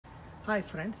Hi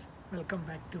friends, welcome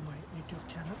back to my YouTube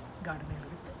channel Gardening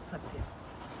with Satya.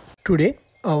 Today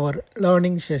our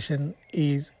learning session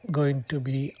is going to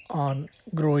be on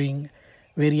growing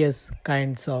various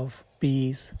kinds of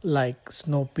peas like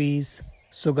snow peas,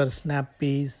 sugar snap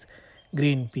peas,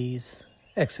 green peas,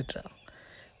 etc.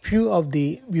 Few of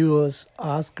the viewers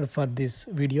asked for this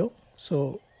video,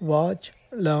 so watch,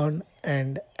 learn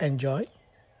and enjoy.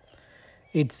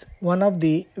 It's one of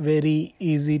the very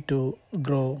easy to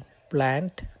grow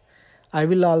plant. I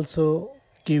will also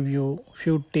give you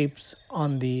few tips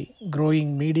on the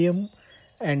growing medium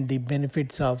and the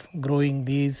benefits of growing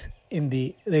these in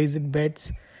the raised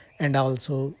beds and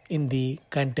also in the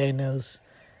containers,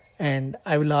 and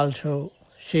I will also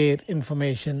share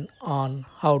information on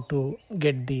how to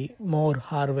get the more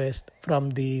harvest from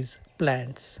these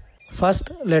plants.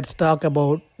 First, let's talk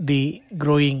about the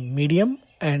growing medium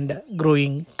and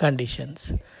growing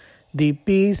conditions. The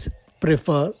peas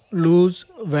prefer loose,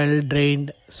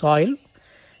 well-drained soil.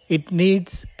 It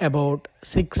needs about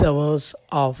 6 hours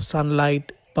of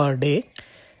sunlight per day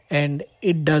and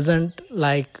it doesn't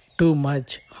like too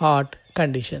much hot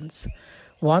conditions.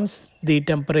 Once the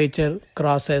temperature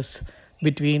crosses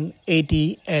between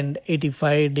 80 and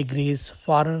 85 degrees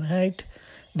Fahrenheit,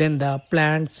 then the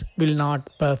plants will not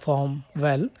perform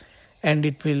well and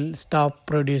it will stop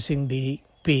producing the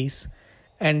peas,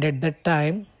 and at that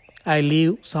time I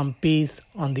leave some peas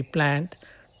on the plant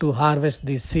to harvest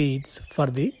the seeds for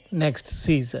the next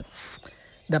season.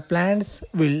 The plants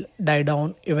will die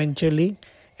down eventually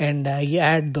and I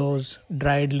add those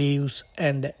dried leaves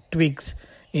and twigs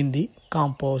in the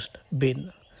compost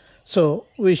bin. So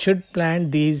we should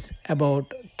plant these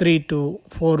about 3 to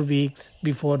 4 weeks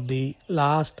before the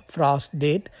last frost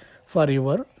date for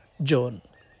your zone.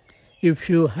 If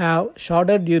you have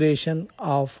shorter duration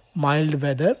of mild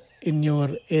weather in your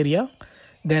area,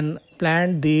 then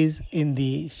plant these in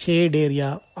the shade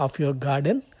area of your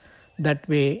garden. That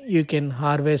way you can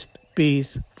harvest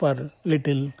peas for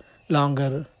little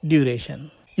longer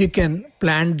duration. You can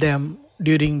plant them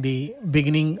during the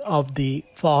beginning of the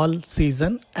fall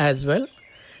season as well,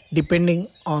 depending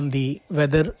on the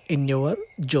weather in your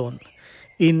zone.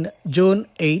 In zone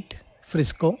 8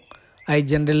 Frisco, I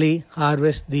generally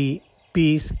harvest the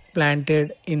peas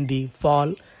planted in the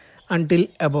fall until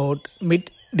about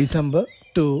mid-December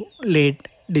to late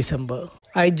December.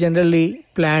 I generally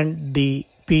plant the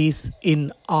peas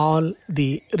in all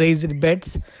the raised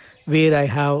beds where I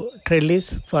have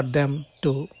trellis for them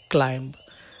to climb.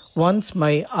 Once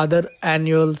my other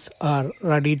annuals are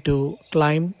ready to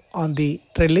climb on the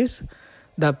trellis,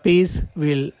 the peas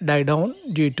will die down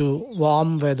due to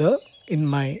warm weather in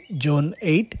my zone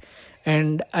 8,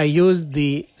 and I use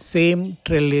the same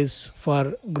trellis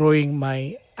for growing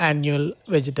my annual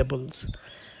vegetables.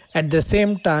 At the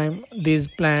same time, these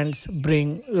plants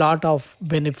bring lot of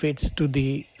benefits to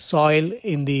the soil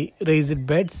in the raised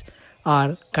beds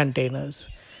or containers.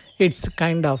 It's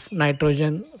kind of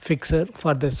nitrogen fixer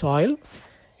for the soil.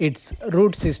 Its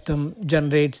root system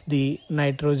generates the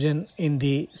nitrogen in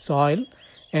the soil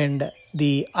and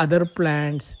the other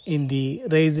plants in the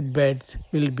raised beds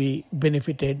will be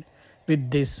benefited with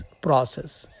this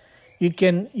process. You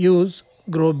can use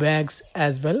grow bags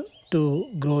as well to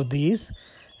grow these,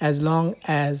 as long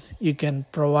as you can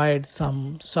provide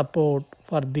some support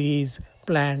for these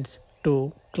plants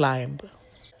to climb.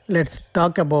 Let's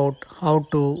talk about how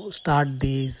to start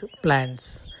these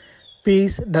plants.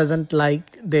 Peas doesn't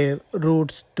like their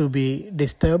roots to be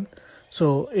disturbed,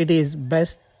 so it is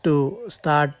best to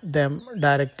start them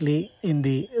directly in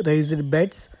the raised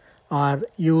beds or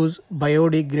use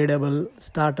biodegradable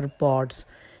starter pots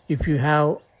if you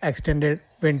have extended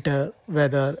winter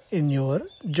weather in your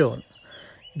zone.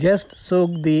 Just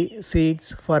soak the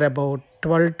seeds for about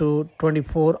 12 to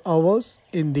 24 hours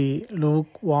in the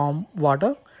lukewarm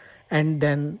water and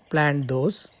then plant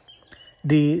those.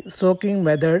 The soaking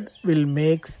method will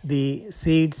make the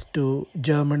seeds to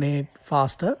germinate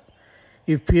faster.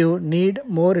 If you need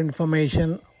more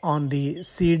information on the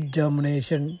seed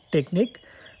germination technique,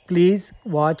 please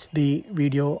watch the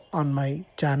video on my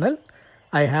channel.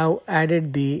 I have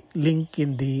added the link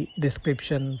in the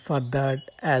description for that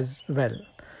as well.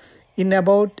 In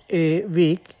about a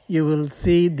week, you will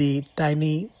see the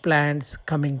tiny plants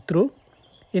coming through.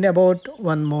 In about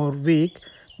 1 more week,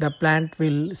 the plant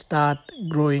will start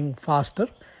growing faster.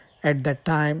 At that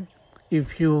time,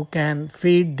 if you can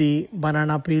feed the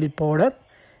banana peel powder,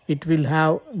 it will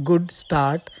have good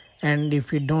start, and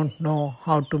if you don't know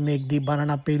how to make the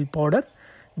banana peel powder,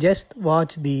 just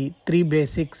watch the 3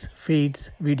 basics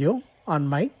feeds video on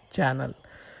my channel.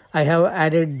 I have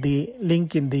added the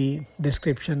link in the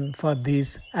description for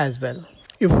this as well.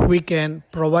 If we can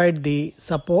provide the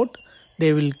support,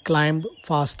 they will climb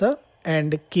faster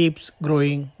and keeps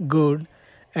growing good.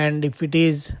 And if it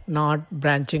is not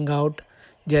branching out,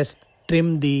 just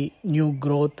trim the new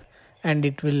growth and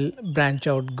it will branch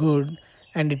out good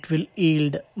and it will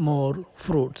yield more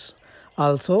fruits.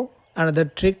 Also, another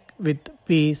trick with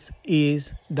peas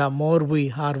is the more we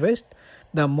harvest,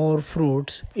 the more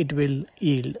fruits it will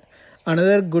yield.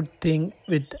 Another good thing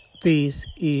with peas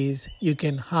is you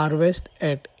can harvest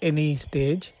at any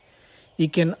stage. You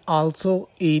can also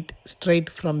eat straight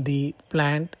from the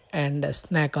plant and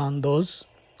snack on those.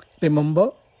 Remember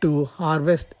to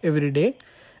harvest every day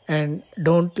and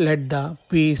don't let the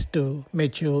peas to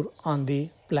mature on the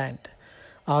plant.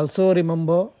 Also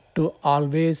remember to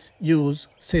always use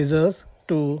scissors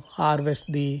to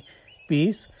harvest the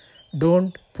peas.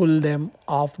 Don't pull them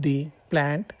off the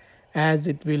plant as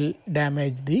it will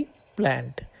damage the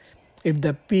plant. If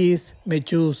the peas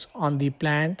matures on the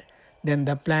plant, then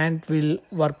the plant will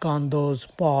work on those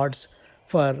pods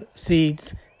for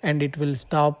seeds and it will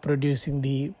stop producing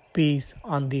the peas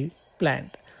on the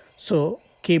plant. So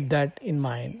keep that in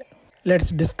mind.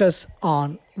 Let's discuss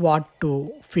on what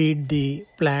to feed the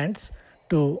plants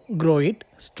to grow it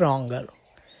stronger.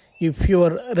 If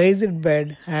your raised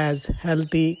bed has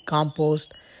healthy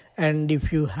compost and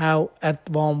if you have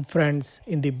earthworm friends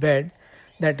in the bed,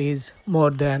 that is more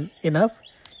than enough.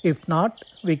 If not,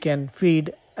 we can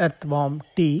feed earthworm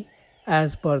tea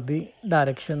as per the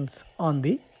directions on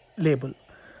the label.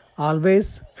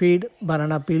 Always feed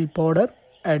banana peel powder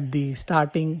at the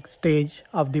starting stage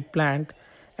of the plant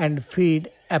and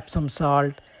feed Epsom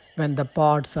salt when the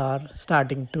pods are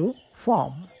starting to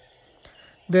form.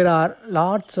 There are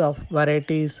lots of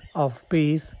varieties of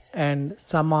peas and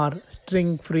some are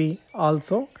string free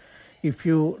also. If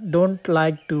you don't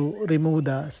like to remove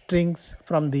the strings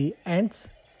from the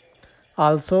ends.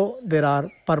 Also there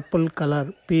are purple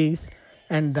color peas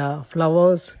and the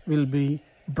flowers will be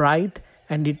bright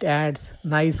and it adds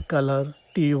nice color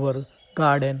to your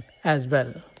garden as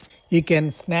well. You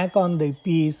can snack on the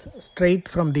peas straight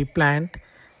from the plant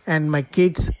and my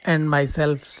kids and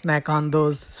myself snack on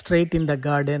those straight in the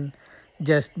garden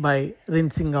just by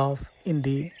rinsing off in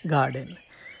the garden.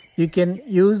 You can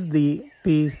use the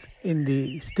peas in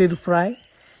the stir fry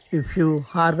if you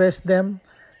harvest them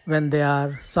when they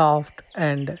are soft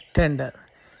and tender.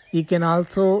 You can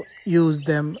also use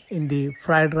them in the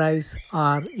fried rice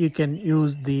or you can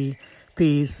use the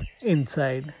peas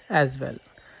inside as well.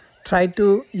 Try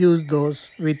to use those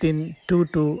within 2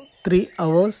 to 3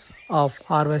 hours of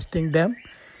harvesting them.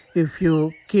 If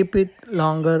you keep it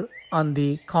longer on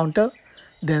the counter,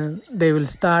 then they will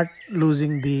start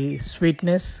losing the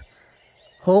sweetness.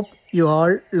 Hope you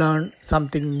all learned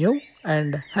something new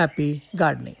and happy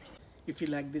gardening. If you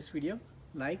like this video,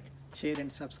 like, share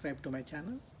and subscribe to my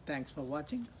channel. Thanks for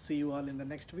watching. See you all in the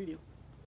next video.